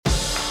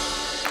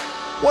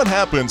What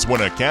happens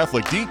when a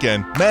Catholic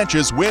deacon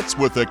matches wits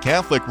with a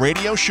Catholic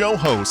radio show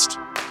host?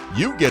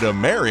 You get a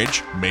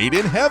marriage made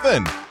in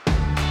heaven.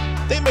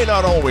 They may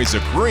not always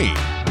agree,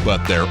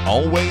 but they're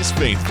always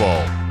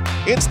faithful.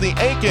 It's the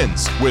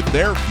Aikens with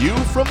their View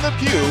from the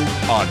Pew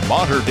on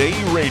Mater Dei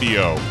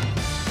Radio.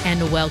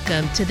 And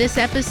welcome to this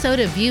episode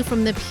of View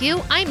from the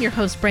Pew. I'm your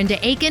host, Brenda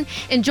Aiken,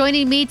 and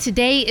joining me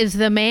today is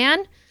the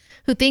man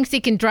who thinks he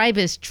can drive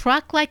his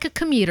truck like a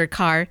commuter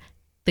car,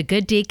 the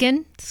good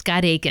deacon,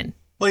 Scott Aiken.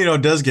 Well,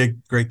 it does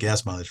get great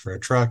gas mileage for a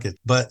truck,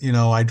 but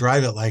I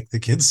drive it like the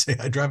kids say.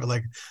 I drive it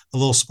like a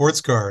little sports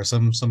car,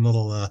 some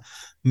little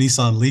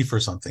Nissan Leaf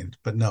or something.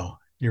 But no,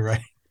 you're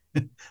right.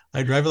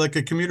 I drive it like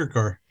a commuter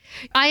car.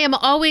 I am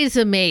always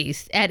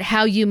amazed at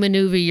how you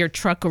maneuver your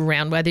truck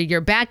around, whether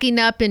you're backing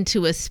up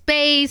into a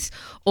space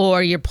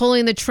or you're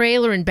pulling the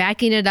trailer and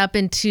backing it up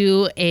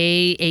into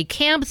a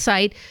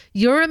campsite.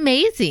 You're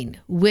amazing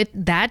with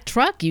that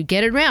truck. You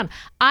get it around.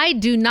 I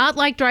do not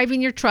like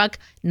driving your truck,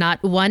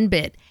 not one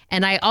bit.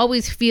 And I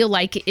always feel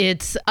like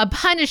it's a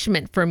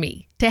punishment for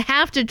me to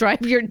have to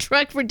drive your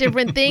truck for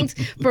different things.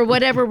 For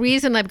whatever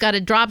reason, I've got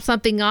to drop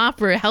something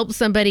off or help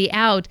somebody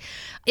out.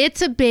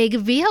 It's a big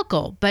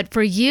vehicle. But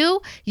for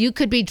you, you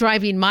could be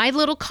driving my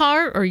little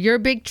car or your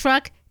big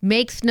truck.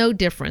 Makes no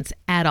difference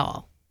at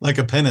all. Like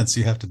a penance,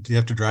 you have to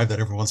drive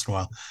that every once in a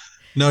while.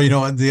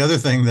 No, the other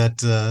thing that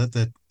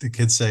the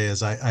kids say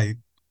is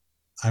I'm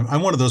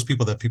one of those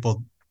people that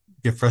people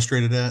get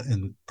frustrated at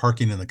in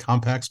parking in the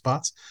compact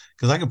spots,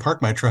 because I can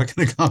park my truck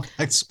in a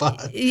compact spot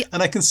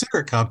and I consider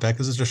it compact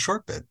because it's a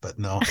short bit, but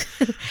no.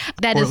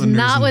 That is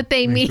not what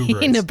they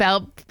mean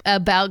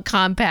about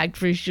compact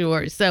for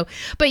sure. So,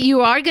 but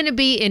you are going to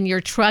be in your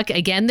truck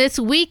again this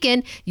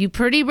weekend. You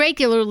pretty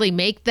regularly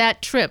make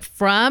that trip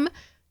from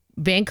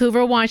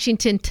Vancouver,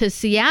 Washington to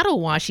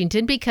Seattle,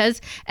 Washington, because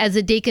as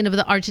a deacon of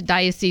the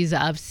Archdiocese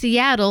of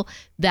Seattle,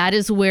 that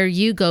is where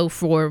you go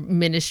for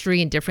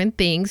ministry and different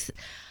things.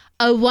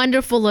 A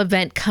wonderful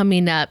event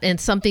coming up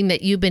and something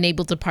that you've been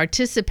able to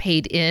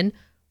participate in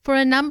for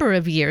a number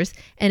of years,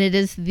 and it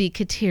is the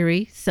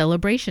Kateri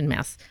Celebration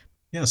Mass.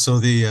 Yeah, so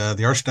the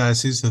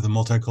Archdiocese of the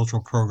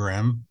Multicultural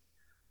Program,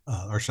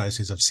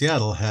 Archdiocese of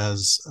Seattle,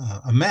 has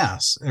a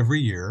Mass every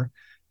year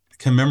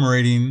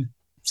commemorating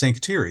St.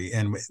 Kateri,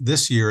 and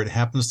this year it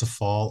happens to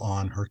fall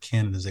on her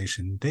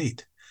canonization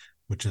date,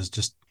 which is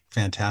just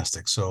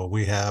fantastic. So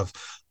we have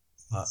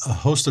a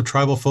host of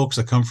tribal folks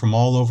that come from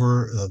all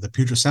over the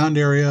Puget Sound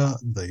area,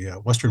 the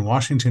Western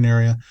Washington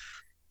area,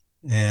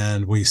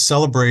 and we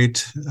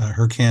celebrate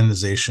her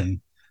canonization.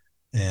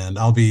 And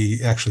I'll be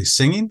actually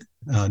singing,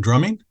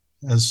 drumming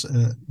as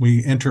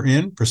we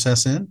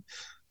process in,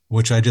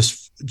 which I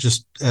just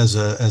as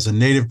a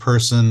Native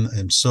person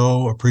am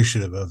so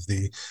appreciative of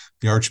the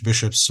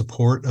Archbishop's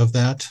support of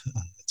that.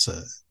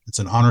 It's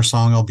an honor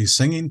song I'll be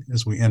singing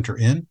as we enter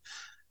in.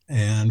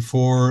 And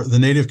for the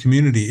Native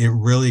community, it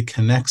really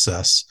connects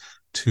us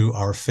to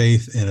our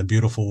faith in a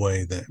beautiful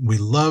way, that we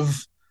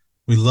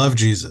love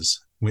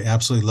Jesus. We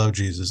absolutely love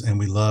Jesus, and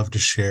we love to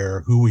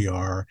share who we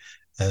are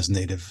as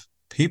Native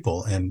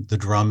people. And the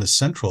drum is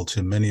central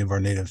to many of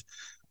our Native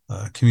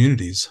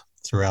communities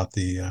throughout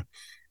the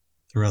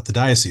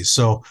diocese.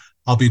 So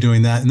I'll be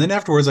doing that. And then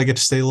afterwards, I get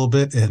to stay a little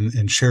bit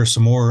and share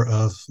some more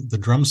of the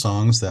drum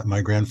songs that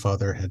my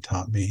grandfather had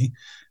taught me.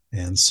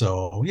 And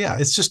so, yeah,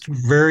 it's just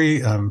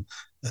very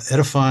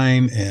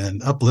edifying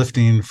and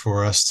uplifting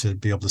for us to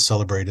be able to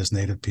celebrate as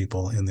Native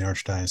people in the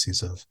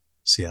Archdiocese of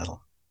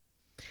Seattle.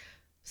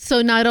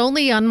 So not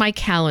only on my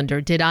calendar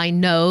did I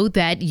know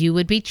that you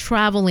would be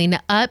traveling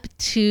up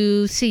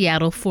to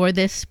Seattle for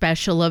this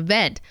special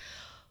event,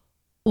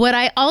 what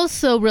I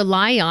also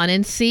rely on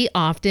and see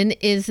often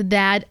is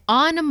that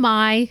on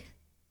my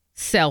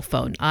cell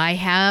phone, I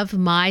have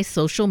my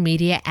social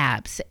media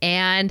apps,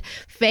 and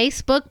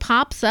Facebook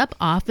pops up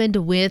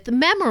often with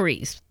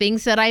memories,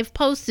 things that I've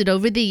posted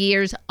over the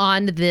years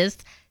on this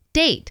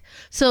date.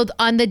 So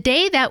on the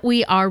day that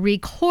we are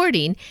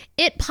recording,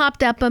 it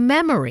popped up a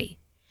memory,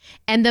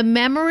 and the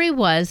memory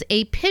was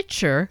a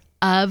picture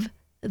of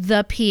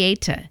the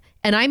Pieta,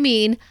 and I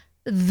mean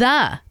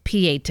the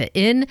Pieta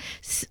in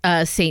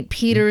St.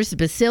 Peter's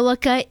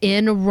Basilica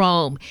in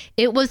Rome.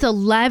 It was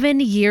 11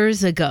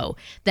 years ago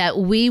that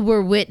we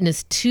were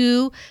witness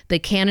to the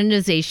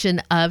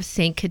canonization of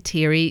St.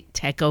 Kateri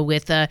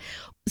Tekakwitha.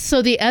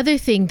 So the other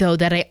thing, though,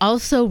 that I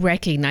also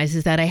recognize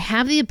is that I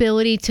have the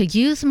ability to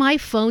use my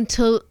phone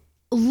to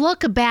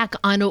look back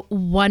on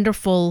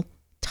wonderful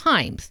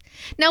times.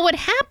 Now, what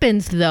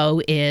happens,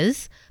 though,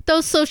 is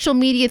those social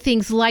media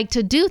things like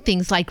to do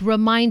things like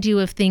remind you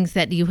of things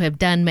that you have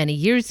done many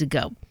years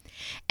ago.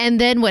 And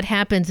then what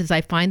happens is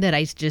I find that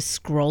I just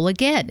scroll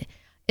again.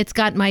 It's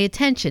got my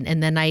attention.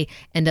 And then I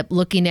end up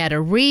looking at a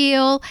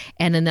reel,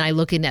 and then I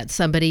looking at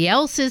somebody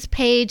else's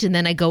page, and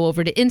then I go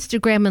over to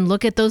Instagram and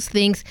look at those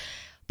things.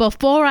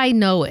 Before I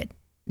know it,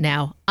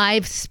 now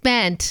I've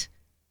spent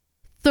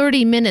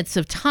 30 minutes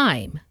of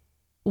time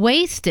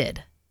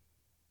wasted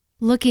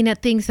looking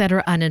at things that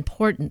are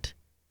unimportant,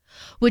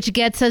 which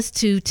gets us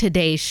to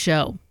today's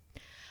show.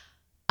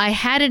 I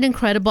had an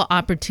incredible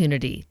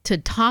opportunity to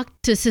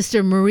talk to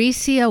Sister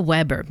Mauricia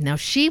Weber. Now,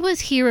 she was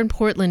here in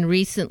Portland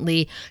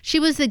recently. She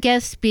was the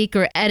guest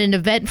speaker at an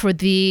event for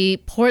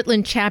the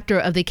Portland chapter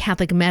of the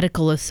Catholic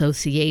Medical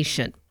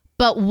Association.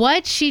 But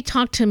what she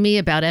talked to me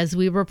about as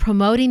we were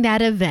promoting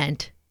that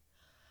event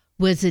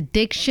was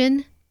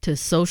addiction to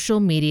social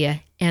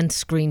media and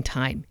screen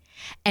time.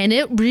 And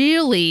it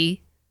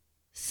really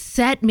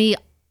set me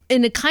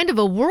in a kind of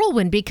a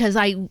whirlwind because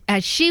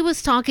as she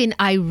was talking,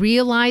 I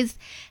realized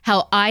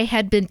how I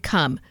had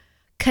become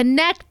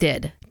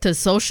connected to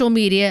social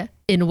media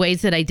in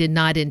ways that I did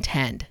not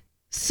intend.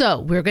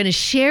 So we're going to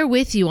share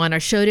with you on our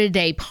show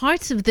today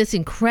parts of this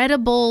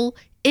incredible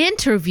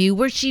interview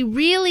where she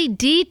really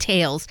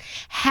details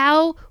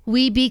how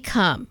we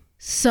become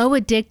so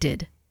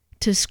addicted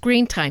to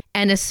screen time,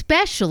 and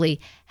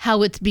especially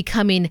how it's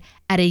becoming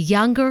at a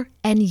younger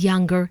and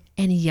younger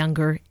and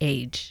younger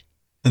age.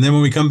 And then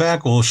when we come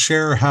back, we'll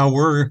share how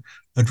we're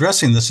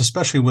addressing this,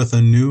 especially with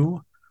a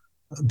new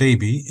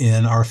baby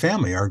in our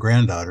family, our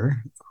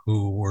granddaughter,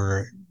 who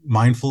we're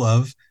mindful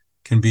of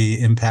can be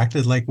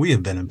impacted like we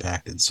have been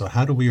impacted. So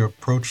how do we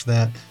approach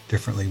that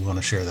differently? We want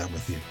to share that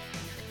with you.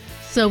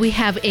 So we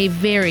have a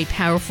very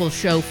powerful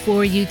show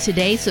for you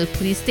today. So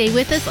please stay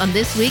with us on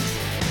this week's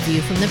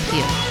View from the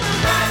Pew.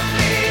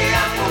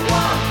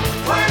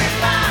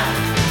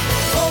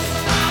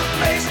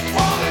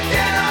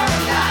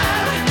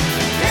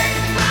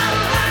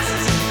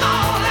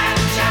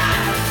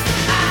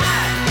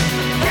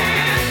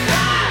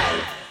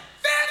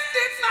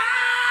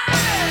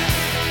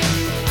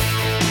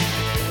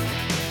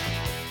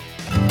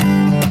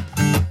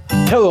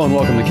 Hello and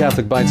welcome to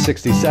Catholic Bites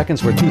 60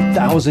 Seconds, where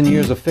 2,000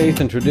 years of faith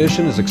and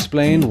tradition is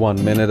explained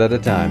 1 minute at a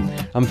time.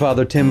 I'm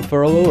Father Tim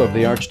Furlow of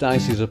the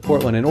Archdiocese of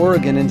Portland in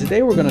Oregon, and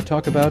today we're going to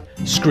talk about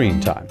screen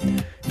time.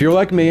 If you're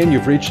like me and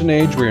you've reached an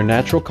age where your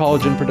natural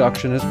collagen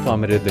production has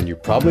plummeted, then you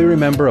probably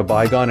remember a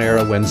bygone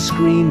era when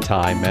screen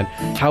time meant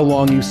how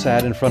long you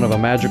sat in front of a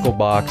magical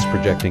box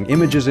projecting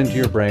images into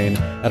your brain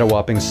at a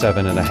whopping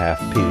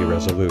 7.5p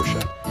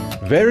resolution.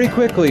 Very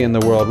quickly in the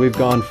world, we've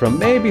gone from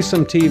maybe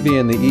some TV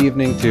in the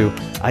evening to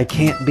I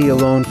can't be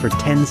alone for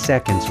 10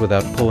 seconds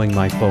without pulling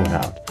my phone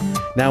out.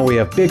 Now we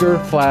have bigger,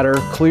 flatter,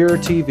 clearer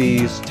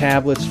TVs,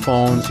 tablets,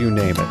 phones, you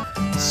name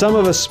it. Some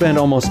of us spend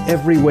almost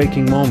every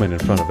waking moment in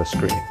front of a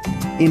screen.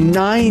 In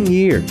 9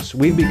 years,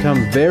 we've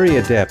become very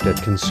adept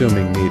at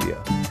consuming media.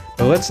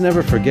 But let's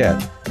never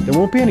forget, there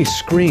won't be any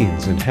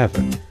screens in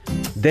heaven.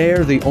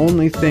 There, the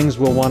only things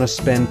we'll want to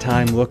spend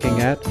time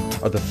looking at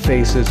are the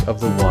faces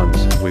of the ones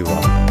we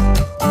love.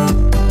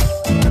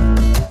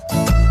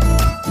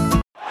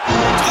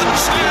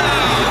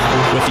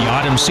 With the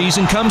autumn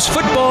season comes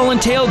football and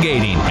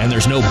tailgating, and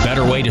there's no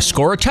better way to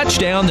score a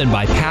touchdown than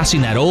by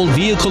passing that old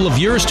vehicle of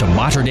yours to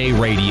Mater Dei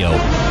Radio.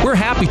 We're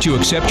happy to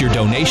accept your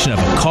donation of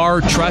a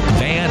car, truck,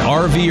 van,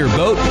 RV, or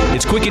boat.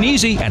 It's quick and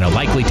easy and a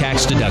likely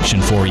tax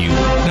deduction for you.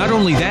 Not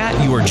only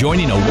that, you are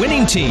joining a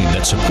winning team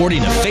that's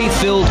supporting a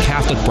faith-filled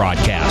Catholic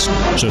broadcast.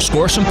 So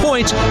score some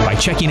points by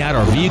checking out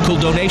our vehicle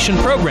donation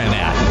program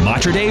at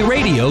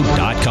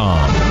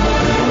materdeiradio.com.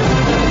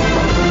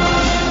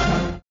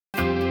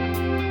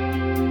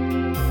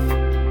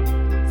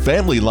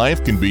 Family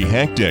life can be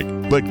hectic,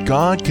 but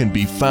God can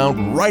be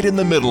found right in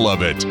the middle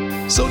of it.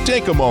 So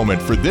take a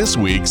moment for this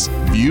week's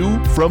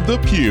View from the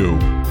Pew.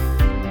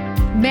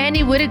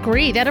 Many would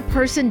agree that a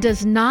person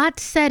does not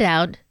set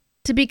out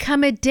to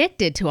become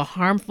addicted to a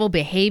harmful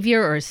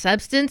behavior or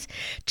substance.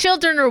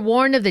 Children are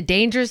warned of the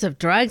dangers of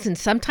drugs, and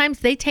sometimes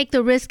they take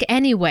the risk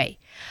anyway.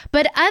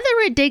 But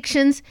other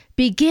addictions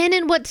begin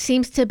in what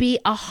seems to be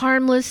a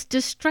harmless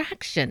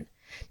distraction.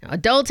 Now,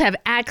 adults have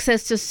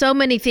access to so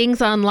many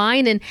things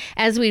online, and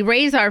as we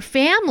raise our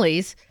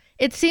families,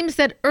 it seems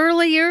that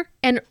earlier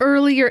and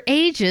earlier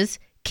ages,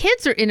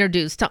 kids are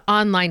introduced to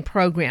online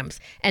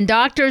programs, and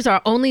doctors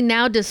are only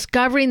now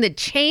discovering the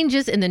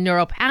changes in the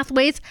neural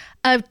pathways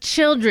of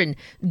children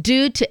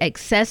due to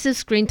excessive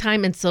screen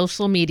time and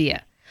social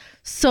media.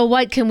 So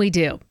what can we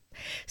do?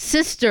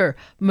 Sister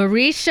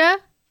Mauricia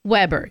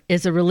Weber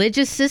is a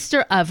religious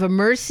sister of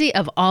Mercy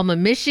of Alma,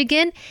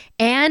 Michigan,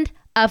 and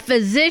a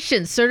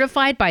physician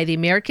certified by the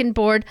American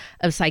Board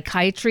of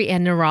Psychiatry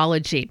and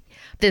Neurology.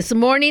 This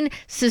morning,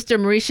 Sister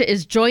Mauricia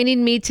is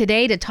joining me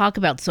today to talk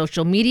about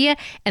social media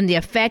and the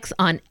effects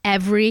on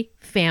every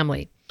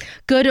family.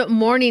 Good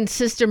morning,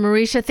 Sister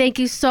Mauricia. Thank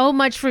you so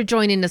much for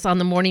joining us on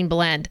the Morning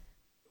Blend.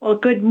 Well,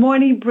 good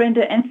morning,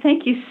 Brenda, and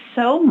thank you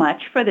so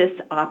much for this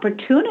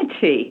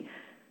opportunity.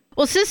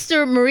 Well,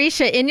 Sister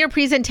Mauricia, in your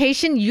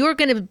presentation, you're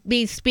going to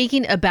be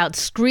speaking about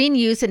screen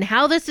use and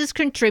how this has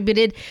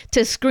contributed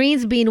to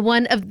screens being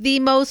one of the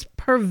most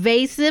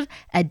pervasive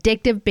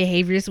addictive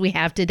behaviors we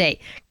have today.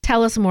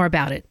 Tell us more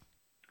about it.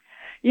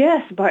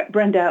 Yes,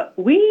 Brenda,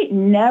 we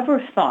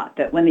never thought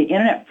that when the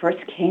internet first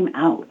came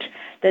out,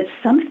 that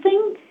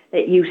something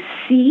that you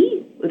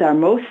see with our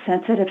most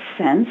sensitive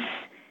sense,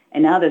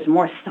 and now there's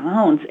more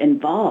sounds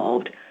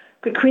involved,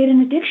 could create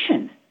an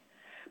addiction.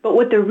 But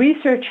what the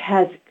research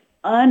has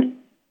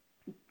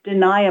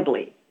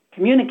undeniably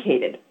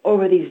communicated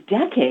over these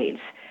decades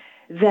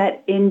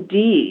that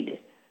indeed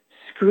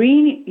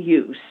screen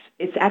use,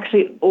 it's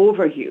actually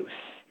overuse,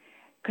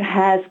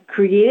 has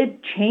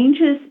created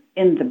changes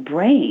in the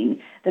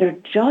brain that are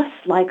just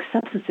like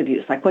substance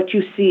abuse, like what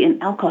you see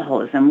in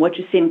alcoholism, what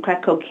you see in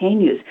crack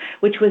cocaine use,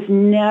 which was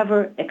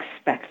never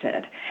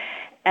expected.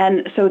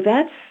 And so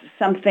that's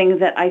something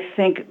that I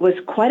think was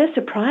quite a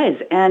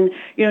surprise. And,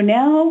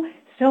 now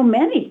so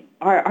many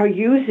are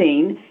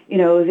using,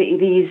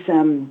 these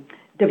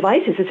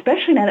devices,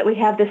 especially now that we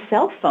have this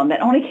cell phone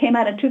that only came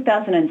out in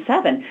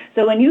 2007.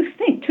 So when you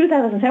think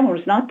 2007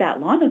 was not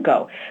that long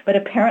ago, but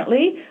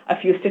apparently a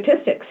few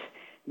statistics,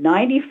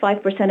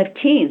 95% of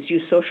teens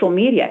use social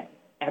media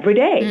every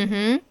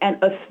day,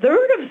 and a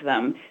third of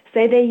them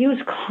say they use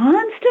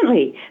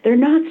constantly. They're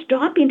not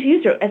stopping to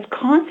use it. It's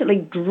constantly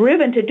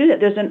driven to do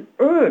that. There's an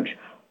urge.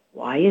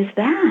 Why is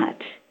that?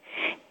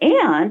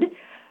 And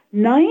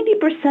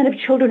 90% of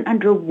children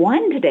under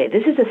 1 today,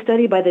 this is a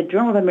study by the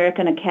Journal of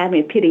American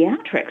Academy of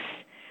Pediatrics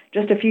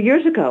just a few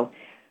years ago,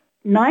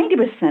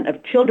 90%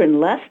 of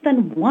children less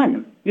than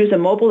 1 use a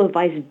mobile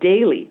device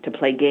daily to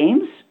play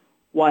games,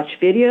 watch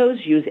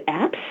videos, use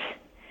apps.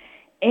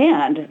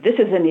 And this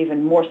is an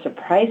even more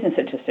surprising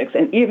statistics.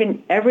 And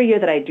even every year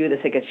that I do this,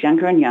 it gets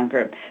younger and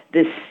younger.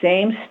 This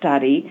same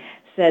study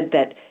said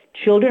that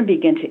children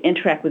begin to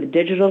interact with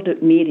digital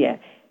media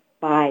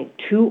by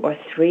 2 or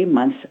 3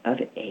 months of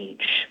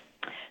age.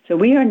 So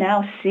we are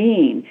now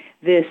seeing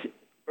this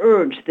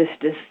urge, this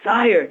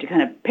desire to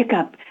kind of pick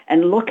up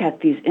and look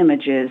at these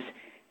images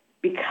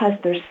because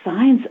there's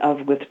signs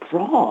of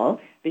withdrawal,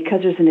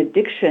 because there's an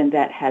addiction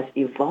that has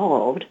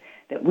evolved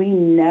that we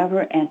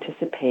never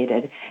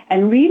anticipated.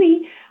 And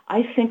really,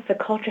 I think the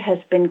culture has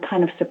been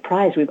kind of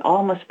surprised. We've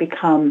almost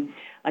become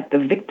like the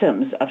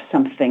victims of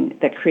something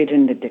that created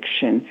an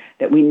addiction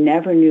that we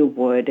never knew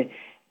would.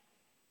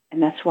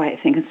 And that's why I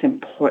think it's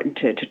important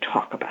to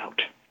talk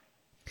about.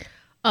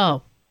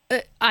 Oh,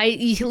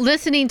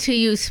 listening to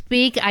you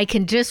speak, I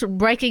can just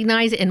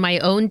recognize in my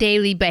own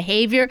daily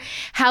behavior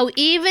how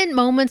even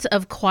moments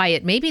of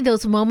quiet, maybe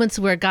those moments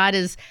where God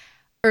is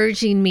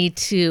urging me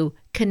to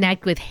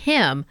connect with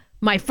Him,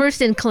 my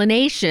first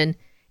inclination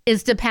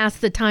is to pass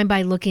the time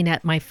by looking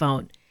at my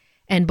phone.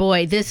 And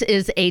boy, this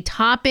is a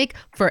topic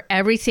for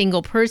every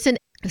single person.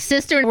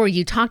 Sister, where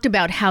you talked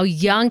about how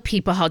young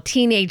people, how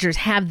teenagers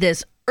have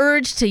this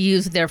urge to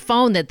use their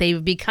phone, that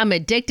they've become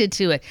addicted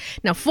to it.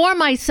 Now, for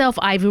myself,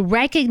 I've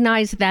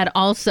recognized that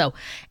also.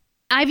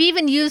 I've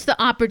even used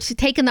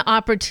taken the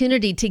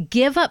opportunity to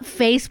give up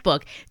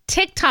Facebook,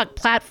 TikTok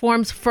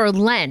platforms for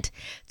Lent.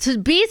 To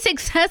be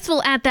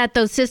successful at that,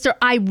 though, sister,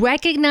 I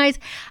recognize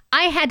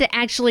I had to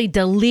actually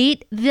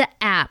delete the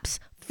apps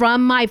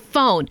from my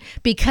phone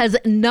because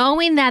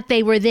knowing that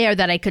they were there,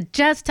 that I could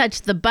just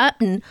touch the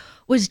button,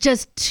 was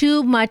just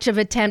too much of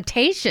a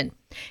temptation.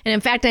 And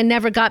in fact, I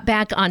never got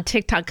back on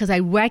TikTok because I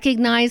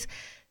recognized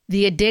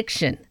the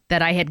addiction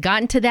that I had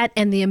gotten to that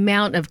and the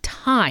amount of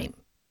time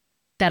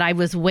that I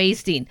was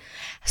wasting.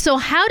 So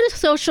how do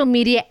social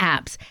media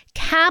apps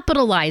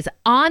capitalize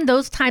on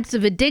those types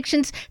of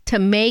addictions to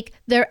make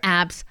their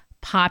apps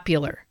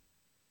popular?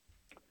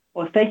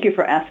 Well, thank you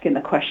for asking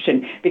the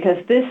question, because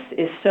this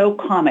is so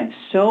common.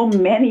 So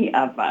many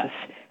of us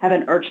have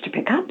an urge to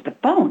pick up the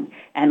phone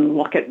and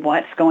look at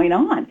what's going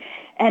on.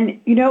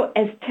 And,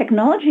 as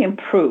technology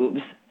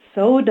improves,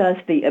 so does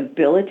the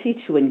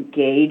ability to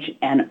engage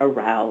and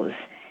arouse.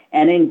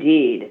 And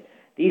indeed,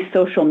 these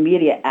social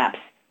media apps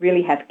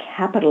really have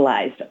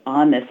capitalized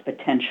on this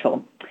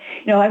potential.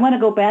 I want to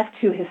go back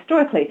to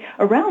historically.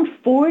 Around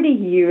 40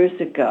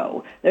 years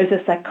ago, there's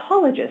a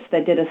psychologist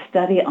that did a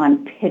study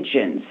on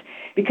pigeons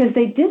because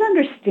they did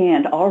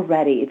understand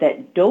already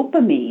that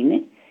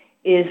dopamine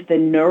is the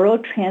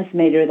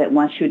neurotransmitter that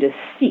wants you to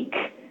seek,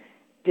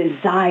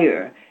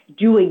 desire,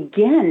 do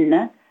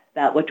again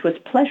that which was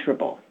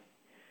pleasurable.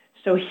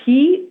 So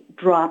he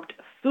dropped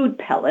food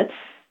pellets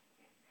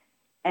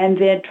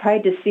and then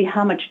tried to see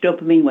how much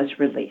dopamine was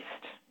released.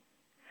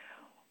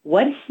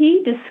 What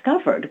he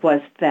discovered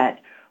was that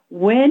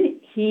when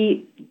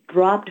he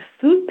dropped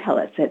food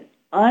pellets at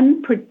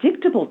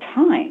unpredictable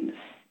times,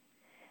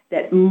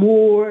 that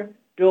more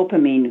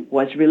dopamine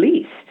was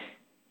released.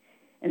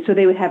 And so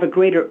they would have a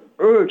greater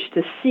urge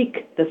to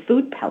seek the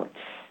food pellets.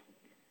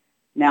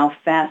 Now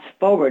fast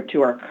forward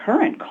to our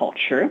current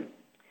culture.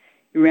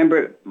 You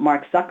remember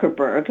Mark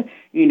Zuckerberg,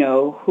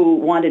 who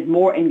wanted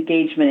more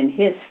engagement in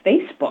his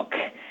Facebook.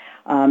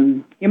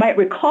 You might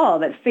recall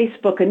that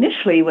Facebook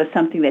initially was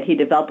something that he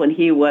developed when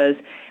he was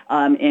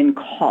in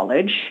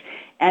college,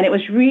 and it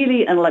was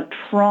really an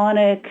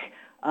electronic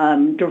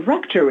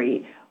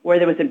directory where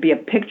there would be a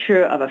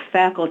picture of a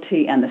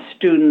faculty and the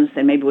students,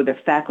 and maybe with the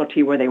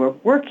faculty where they were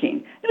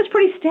working. It was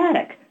pretty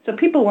static, so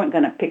people weren't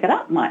going to pick it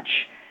up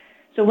much.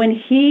 So when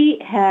he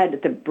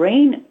had the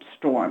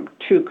brainstorm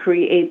to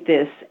create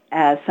this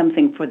as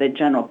something for the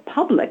general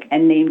public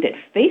and named it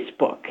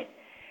Facebook,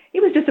 he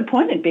was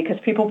disappointed because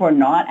people were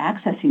not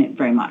accessing it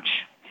very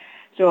much.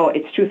 So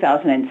it's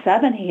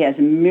 2007. He has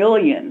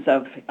millions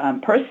of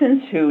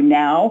persons who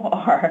now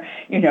are,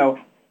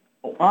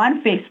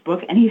 on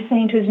Facebook, and he's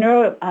saying to his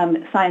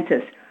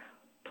neuroscientists,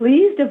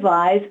 please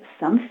devise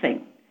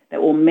something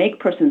that will make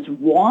persons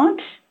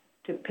want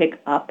to pick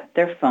up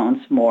their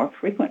phones more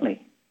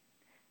frequently.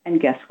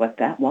 And guess what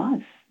that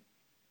was?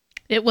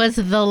 It was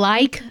the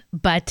like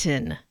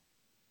button.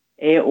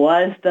 It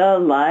was the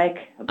like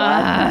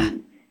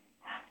button.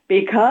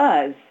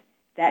 Because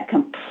that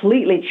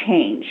completely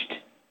changed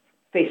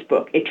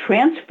Facebook. It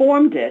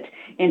transformed it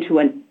into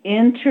an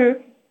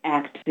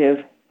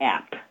interactive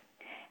app.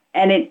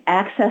 And it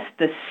accessed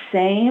the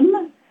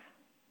same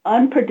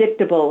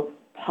unpredictable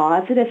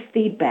positive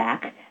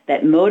feedback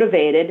that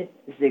motivated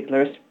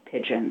Ziegler's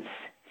pigeons.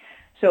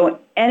 So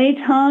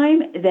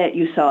anytime that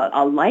you saw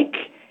a like,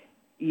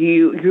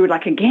 you were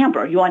like a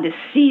gambler. You wanted to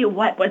see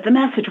what the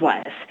message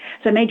was.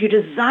 So it made you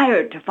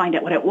desire to find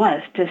out what it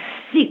was, to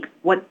seek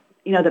what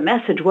the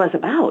message was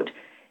about.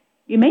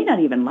 You may not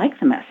even like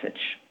the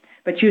message,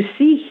 but you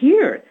see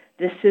here,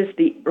 this is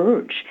the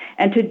urge.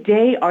 And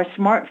today our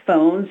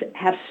smartphones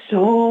have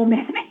so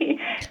many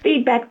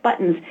feedback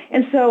buttons.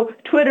 And so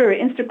Twitter,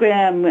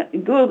 Instagram,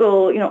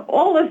 Google,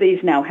 all of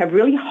these now have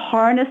really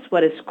harnessed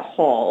what is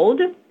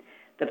called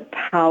the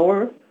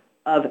power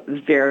of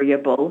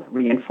variable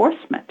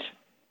reinforcement.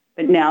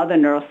 But now the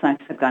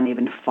neuroscience have gone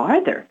even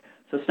farther.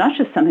 So it's not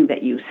just something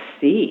that you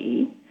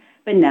see,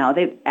 but now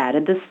they've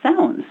added the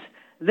sounds,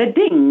 the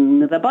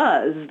ding, the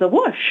buzz, the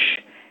whoosh.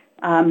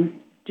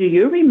 Do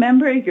you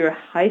remember your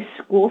high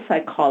school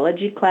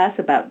psychology class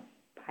about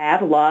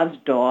Pavlov's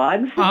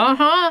dogs?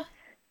 Uh-huh.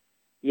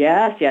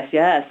 Yes.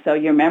 So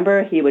you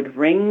remember he would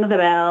ring the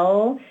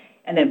bell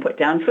and then put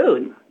down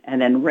food,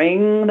 and then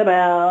ring the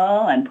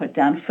bell and put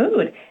down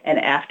food. And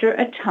after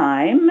a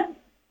time,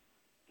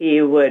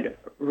 he would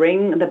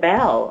ring the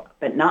bell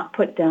but not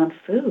put down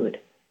food.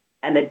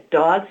 And the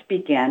dogs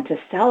began to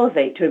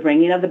salivate to the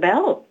ringing of the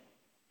bell.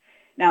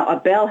 Now, a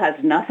bell has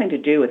nothing to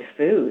do with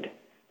food,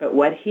 but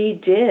what he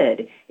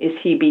did is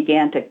he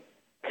began to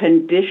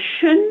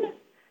condition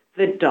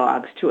the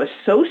dogs to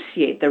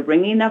associate the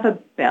ringing of a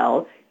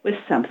bell with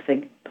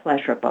something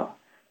pleasurable,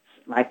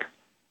 like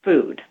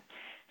food.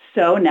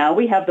 So now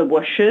we have the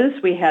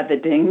whooshes, we have the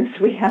dings,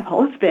 we have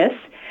all of this.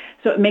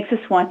 So it makes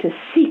us want to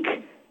seek,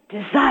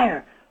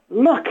 desire,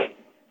 look.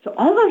 So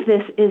all of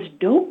this is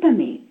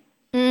dopamine.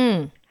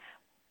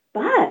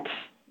 But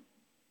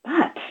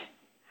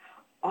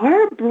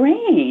our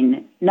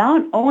brain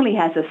not only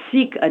has a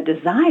seek, a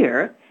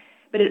desire,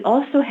 but it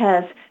also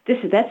has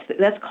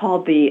that's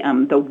called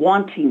the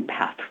wanting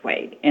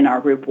pathway in our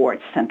reward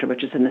center,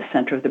 which is in the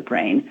center of the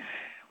brain.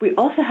 We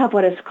also have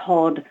what is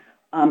called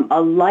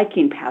a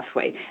liking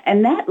pathway,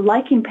 and that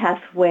liking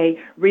pathway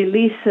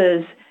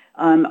releases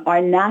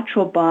our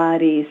natural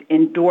body's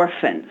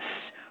endorphins,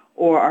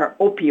 or our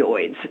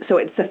opioids. So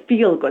it's a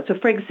feel good. So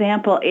for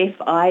example, if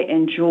I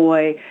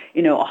enjoy,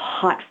 a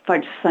hot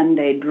fudge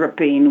sundae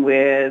dripping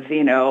with,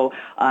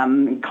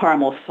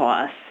 caramel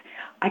sauce,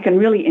 I can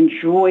really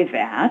enjoy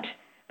that.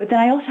 But then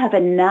I also have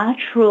a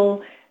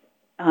natural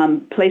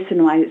place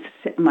in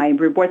my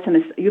reward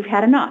center. You've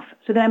had enough.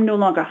 So then I'm no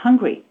longer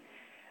hungry.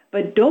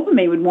 But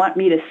dopamine would want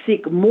me to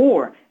seek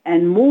more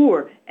and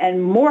more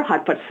and more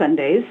hot fudge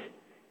sundaes,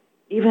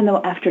 even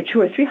though after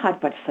 2 or 3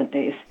 hot fudge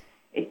sundaes,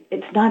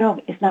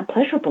 it's not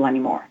pleasurable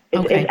anymore.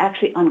 It's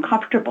actually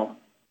uncomfortable.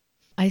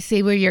 I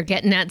see where you're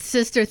getting at,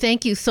 sister.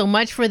 Thank you so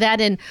much for that.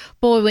 And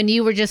boy, when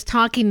you were just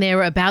talking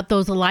there about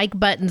those like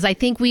buttons, I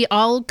think we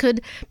all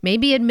could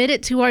maybe admit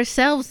it to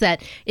ourselves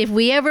that if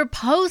we ever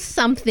post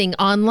something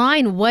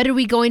online, what are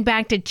we going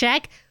back to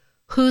check?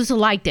 Who's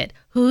liked it?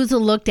 Who's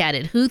looked at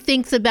it? Who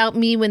thinks about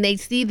me when they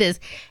see this?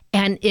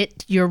 And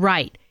you're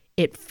right.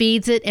 It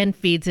feeds it and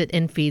feeds it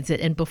and feeds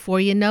it. And before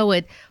you know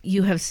it,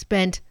 you have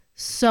spent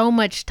so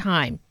much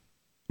time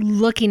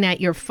looking at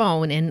your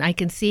phone, and I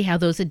can see how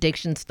those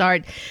addictions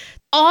start.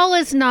 All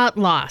is not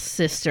lost,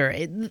 sister.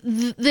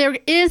 There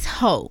is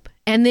hope,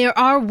 and there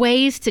are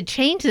ways to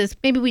change this.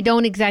 Maybe we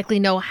don't exactly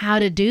know how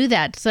to do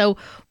that. So,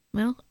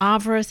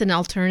 offer us an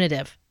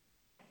alternative.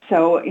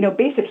 So,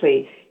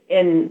 basically,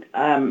 in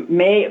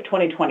May of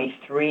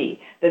 2023,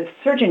 the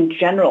Surgeon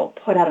General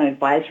put out an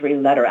advisory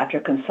letter after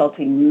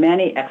consulting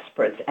many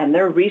experts and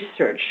their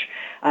research,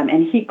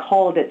 and he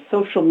called it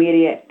Social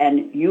Media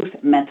and Youth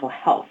Mental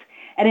Health.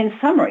 And in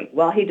summary,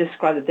 while he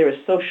described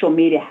that social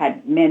media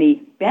had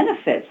many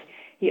benefits,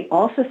 he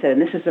also said,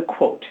 and this is a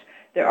quote,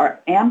 there are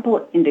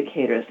ample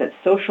indicators that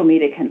social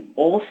media can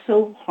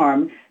also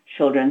harm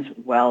children's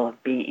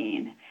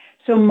well-being.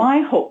 So my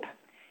hope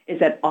is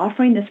that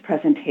offering this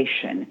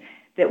presentation,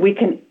 that we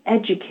can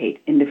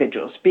educate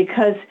individuals,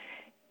 because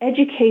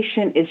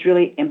education is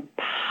really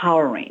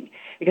empowering.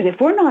 Because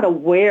if we're not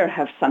aware of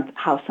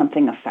how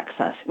something affects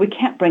us, we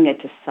can't bring it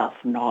to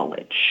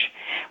self-knowledge.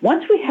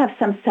 Once we have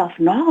some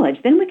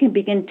self-knowledge, then we can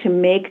begin to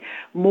make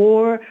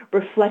more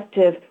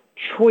reflective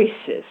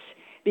choices,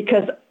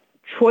 because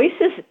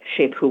choices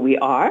shape who we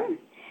are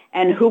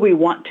and who we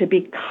want to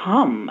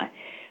become.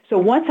 So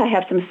once I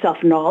have some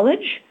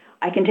self-knowledge,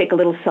 I can take a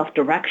little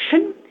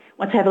self-direction.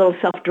 Once I have a little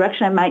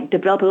self-direction, I might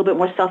develop a little bit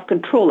more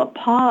self-control, a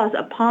pause,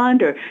 a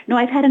ponder. No,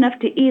 I've had enough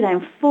to eat.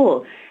 I'm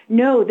full.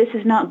 No, this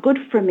is not good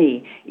for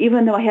me.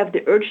 Even though I have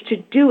the urge to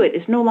do it,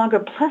 it's no longer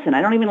pleasant.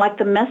 I don't even like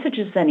the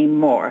messages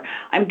anymore.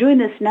 I'm doing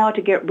this now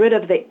to get rid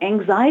of the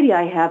anxiety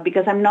I have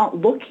because I'm not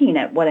looking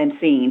at what I'm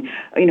seeing,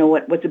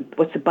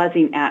 what's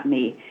buzzing at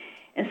me.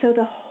 And so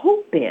the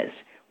hope is,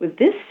 with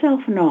this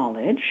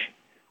self-knowledge,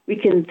 we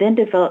can then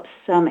develop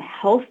some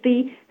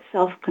healthy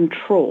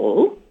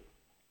self-control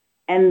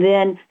and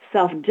then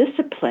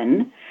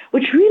self-discipline,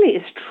 which really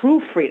is true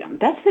freedom.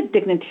 That's the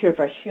dignity of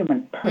our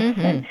human person.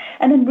 Mm-hmm.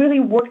 And then really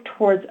work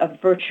towards a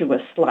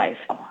virtuous life.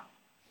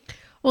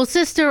 Well,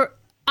 Sister,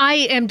 I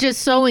am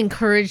just so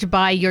encouraged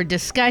by your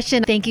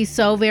discussion. Thank you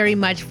so very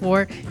much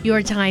for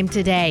your time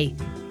today.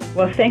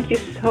 Well, thank you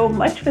so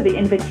much for the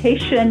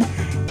invitation.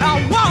 Now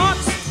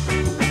once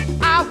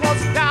I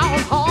was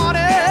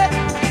downhearted.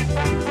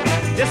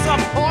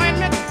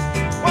 Disappointment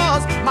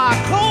was my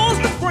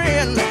closest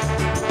friend.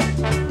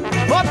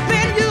 But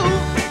then you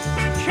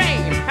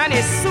came and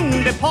he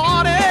soon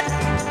departed.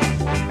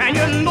 And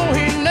you know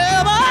he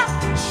never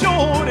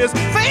showed his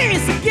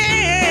face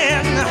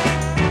again.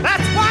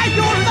 That's why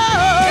your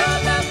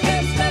love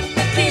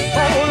keep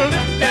on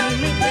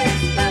lifting me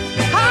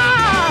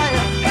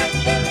higher,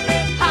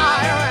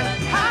 higher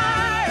and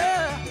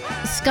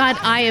higher. Scott,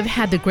 I have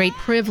had the great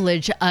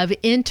privilege of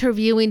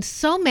interviewing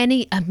so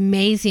many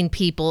amazing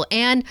people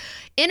and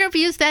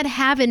interviews that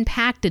have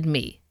impacted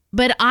me.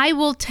 But I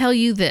will tell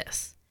you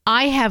this.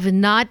 I have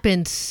not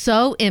been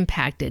so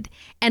impacted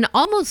and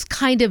almost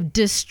kind of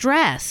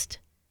distressed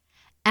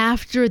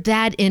after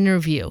that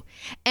interview.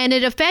 And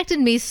it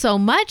affected me so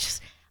much,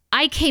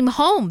 I came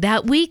home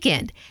that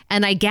weekend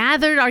and I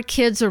gathered our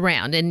kids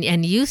around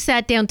and you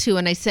sat down too.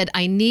 And I said,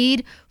 I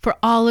need for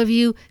all of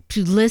you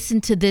to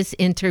listen to this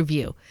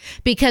interview,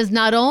 because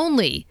not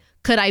only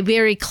could I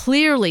very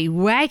clearly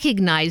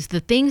recognize the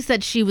things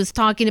that she was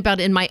talking about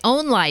in my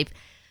own life,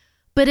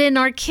 but in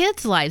our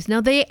kids' lives.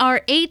 Now, they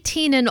are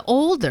 18 and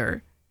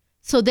older,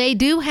 so they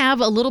do have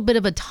a little bit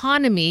of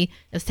autonomy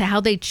as to how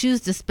they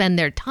choose to spend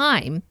their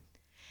time.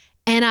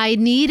 And I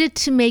needed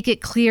to make it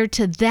clear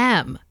to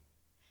them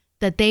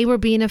that they were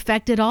being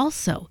affected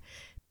also.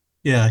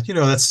 Yeah,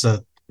 that's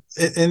and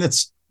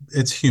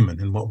it's human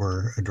in what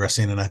we're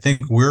addressing. And I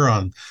think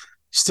we're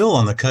still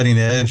on the cutting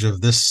edge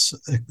of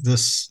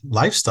this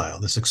lifestyle,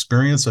 this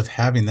experience of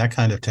having that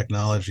kind of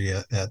technology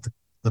at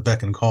the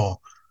beck and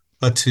call.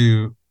 But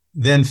to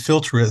then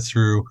filter it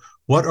through,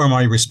 what are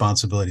my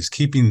responsibilities,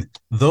 keeping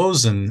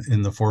those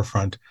in the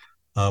forefront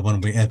when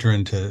we enter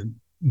into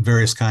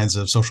various kinds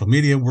of social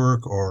media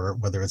work, or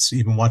whether it's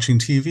even watching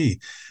TV.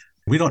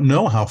 We don't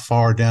know how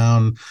far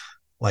down,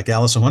 like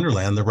Alice in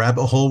Wonderland, the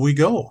rabbit hole we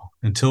go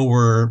until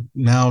we're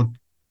now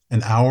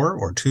an hour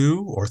or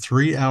 2 or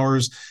 3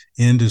 hours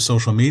into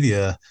social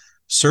media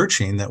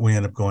searching, that we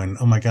end up going,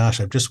 oh my gosh,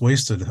 I've just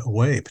wasted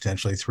away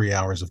potentially 3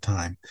 hours of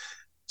time.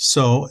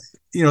 So,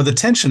 the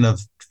tension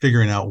of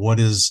figuring out what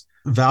is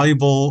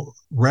valuable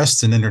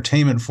rest and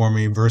entertainment for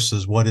me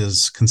versus what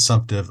is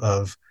consumptive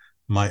of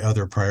my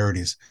other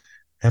priorities.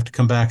 I have to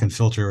come back and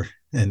filter.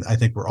 And I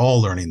think we're all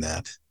learning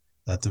that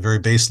at the very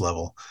base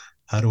level.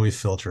 How do we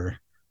filter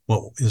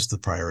what is the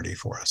priority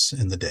for us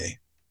in the day?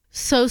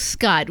 So,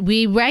 Scott,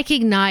 we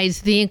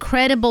recognize the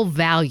incredible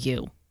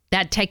value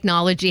that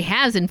technology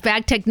has. In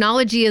fact,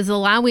 technology is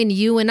allowing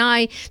you and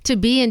I to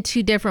be in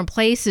 2 different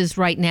places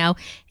right now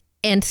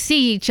and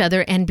see each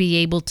other and be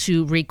able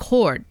to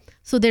record.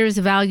 So there is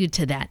value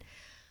to that.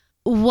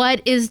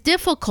 What is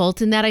difficult,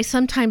 and that I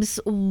sometimes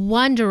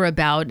wonder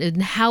about,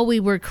 and how we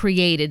were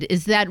created,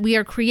 is that we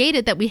are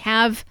created that we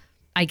have,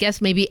 I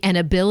guess, maybe an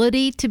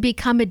ability to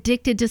become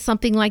addicted to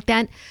something like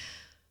that.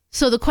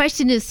 So the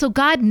question is, so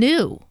God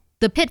knew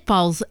the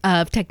pitfalls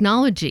of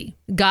technology.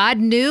 God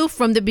knew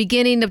from the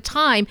beginning of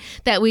time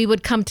that we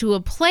would come to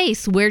a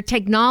place where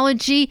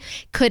technology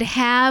could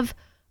have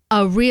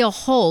a real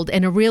hold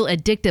and a real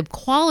addictive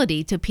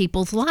quality to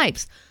people's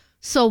lives.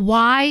 So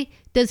why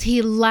does he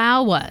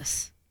allow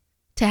us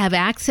to have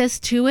access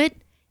to it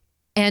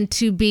and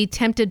to be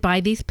tempted by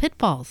these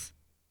pitfalls?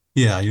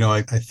 Yeah,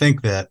 I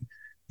think that,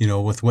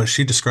 with what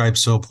she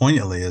describes so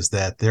poignantly, is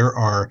that there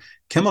are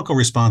chemical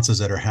responses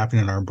that are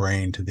happening in our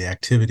brain to the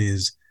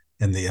activities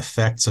and the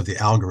effects of the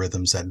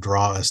algorithms that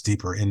draw us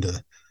deeper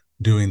into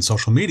doing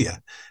social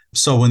media.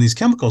 So when these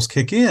chemicals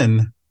kick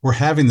in, we're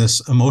having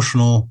this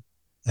emotional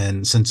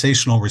and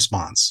sensational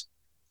response.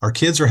 Our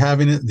kids are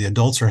having it, the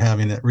adults are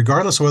having it,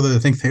 regardless of whether they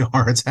think they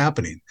are, it's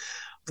happening.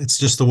 It's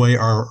just the way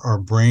our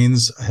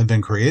brains have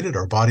been created,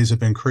 our bodies have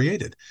been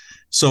created.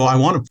 So I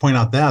want to point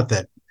out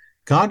that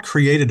God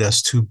created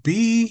us to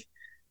be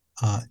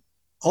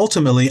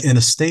ultimately in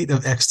a state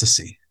of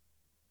ecstasy,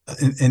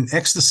 in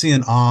ecstasy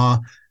and awe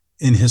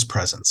in his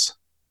presence.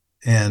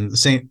 And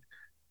St.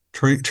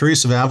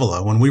 Teresa of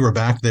Avila, when we were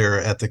back there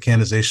at the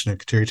canonization of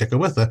Kateri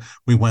Tekakwitha,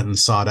 we went and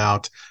sought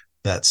out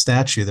that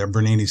statue, that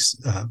Bernini's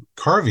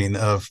carving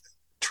of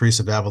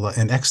Teresa of Avila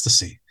in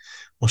ecstasy.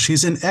 Well,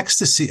 she's in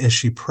ecstasy as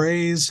she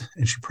prays,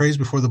 and she prays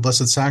before the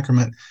Blessed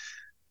Sacrament,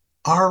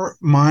 our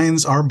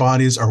minds, our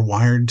bodies are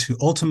wired to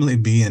ultimately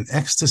be in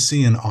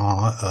ecstasy and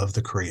awe of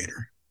the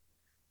Creator.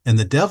 And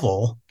the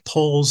devil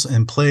pulls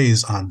and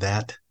plays on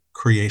that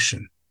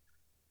creation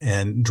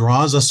and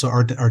draws us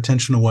our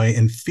attention away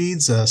and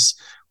feeds us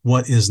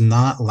what is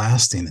not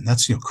lasting. And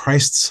that's,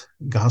 Christ's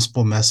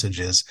gospel message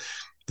is,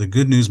 the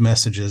good news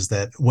message is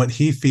that what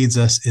he feeds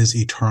us is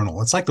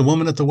eternal. It's like the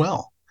woman at the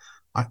well.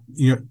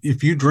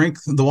 If you drink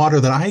the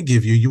water that I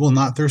give you, you will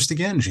not thirst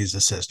again,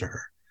 Jesus says to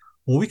her.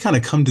 Well, we kind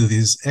of come to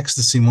these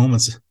ecstasy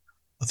moments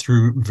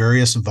through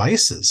various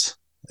vices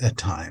at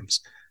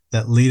times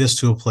that lead us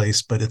to a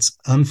place, but it's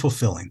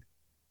unfulfilling.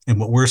 And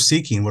what we're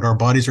seeking, what our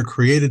bodies are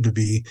created to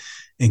be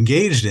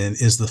engaged in,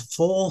 is the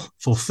full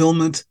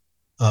fulfillment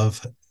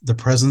of the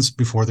presence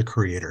before the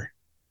Creator.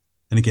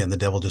 And again, the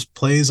devil just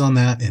plays on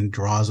that and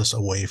draws us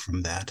away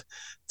from that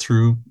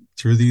through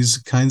these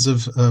kinds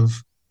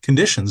of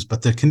conditions.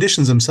 But the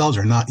conditions themselves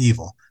are not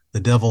evil. The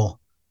devil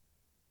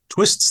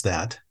twists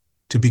that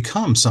to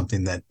become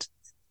something that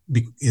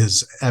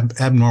is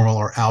abnormal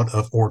or out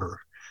of order.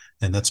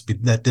 And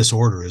that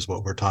disorder is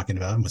what we're talking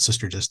about, and what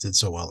Sister just did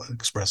so well at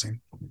expressing.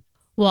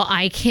 Well,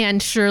 I can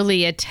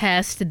surely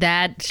attest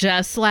that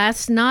just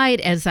last night,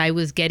 as I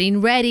was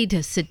getting ready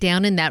to sit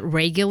down in that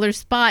regular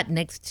spot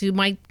next to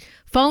my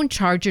phone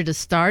charger to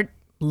start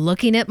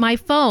looking at my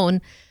phone,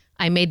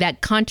 I made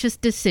that conscious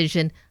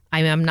decision.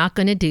 I am not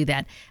going to do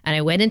that. And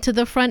I went into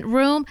the front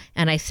room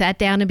and I sat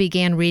down and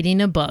began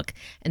reading a book.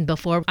 And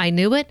before I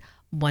knew it,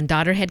 one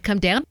daughter had come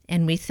down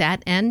and we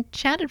sat and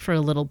chatted for a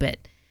little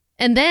bit.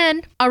 And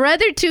then our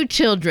other two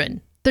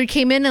children, they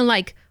came in and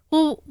like,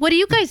 well, what are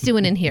you guys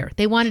doing in here?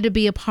 They wanted to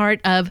be a part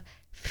of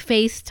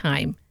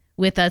FaceTime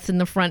with us in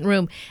the front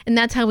room. And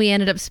that's how we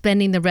ended up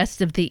spending the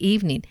rest of the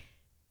evening.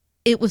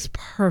 It was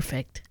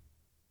perfect.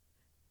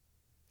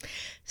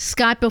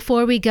 Scott,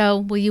 before we go,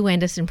 will you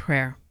end us in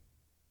prayer?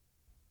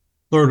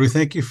 Lord, we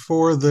thank you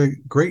for the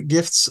great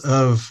gifts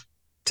of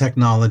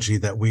technology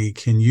that we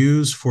can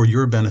use for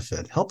your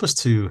benefit. Help us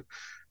to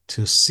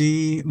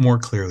see more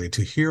clearly,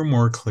 to hear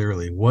more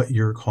clearly what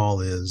your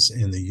call is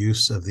in the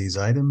use of these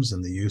items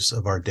and the use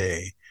of our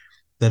day,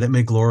 that it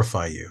may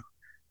glorify you.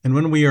 And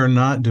when we are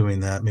not doing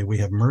that, may we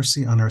have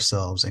mercy on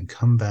ourselves and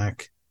come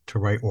back to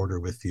right order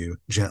with you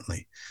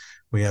gently.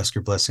 We ask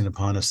your blessing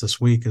upon us this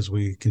week as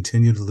we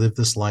continue to live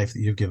this life that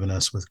you've given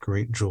us with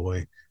great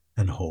joy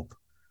and hope.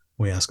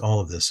 We ask all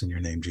of this in your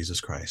name,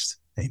 Jesus Christ.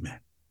 Amen.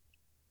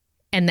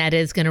 And that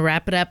is going to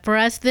wrap it up for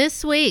us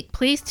this week.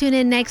 Please tune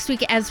in next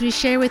week as we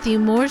share with you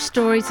more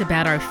stories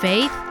about our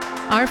faith,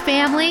 our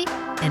family,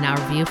 and our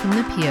view from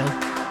the pew.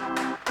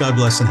 God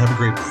bless and have a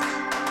great week.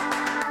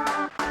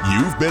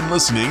 You've been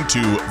listening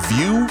to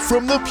View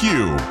from the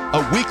Pew,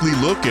 a weekly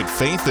look at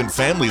faith and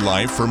family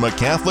life from a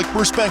Catholic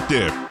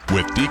perspective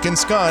with Deacon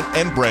Scott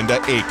and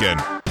Brenda Aiken.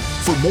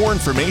 For more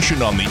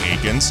information on the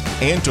Aikens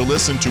and to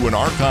listen to an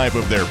archive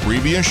of their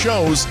previous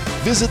shows,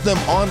 visit them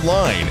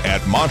online at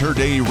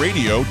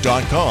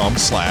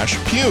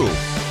materdeiradio.com/pew.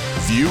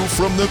 View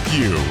from the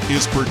Pew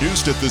is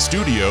produced at the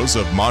studios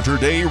of Mater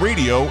Dei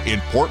Radio in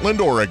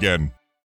Portland, Oregon.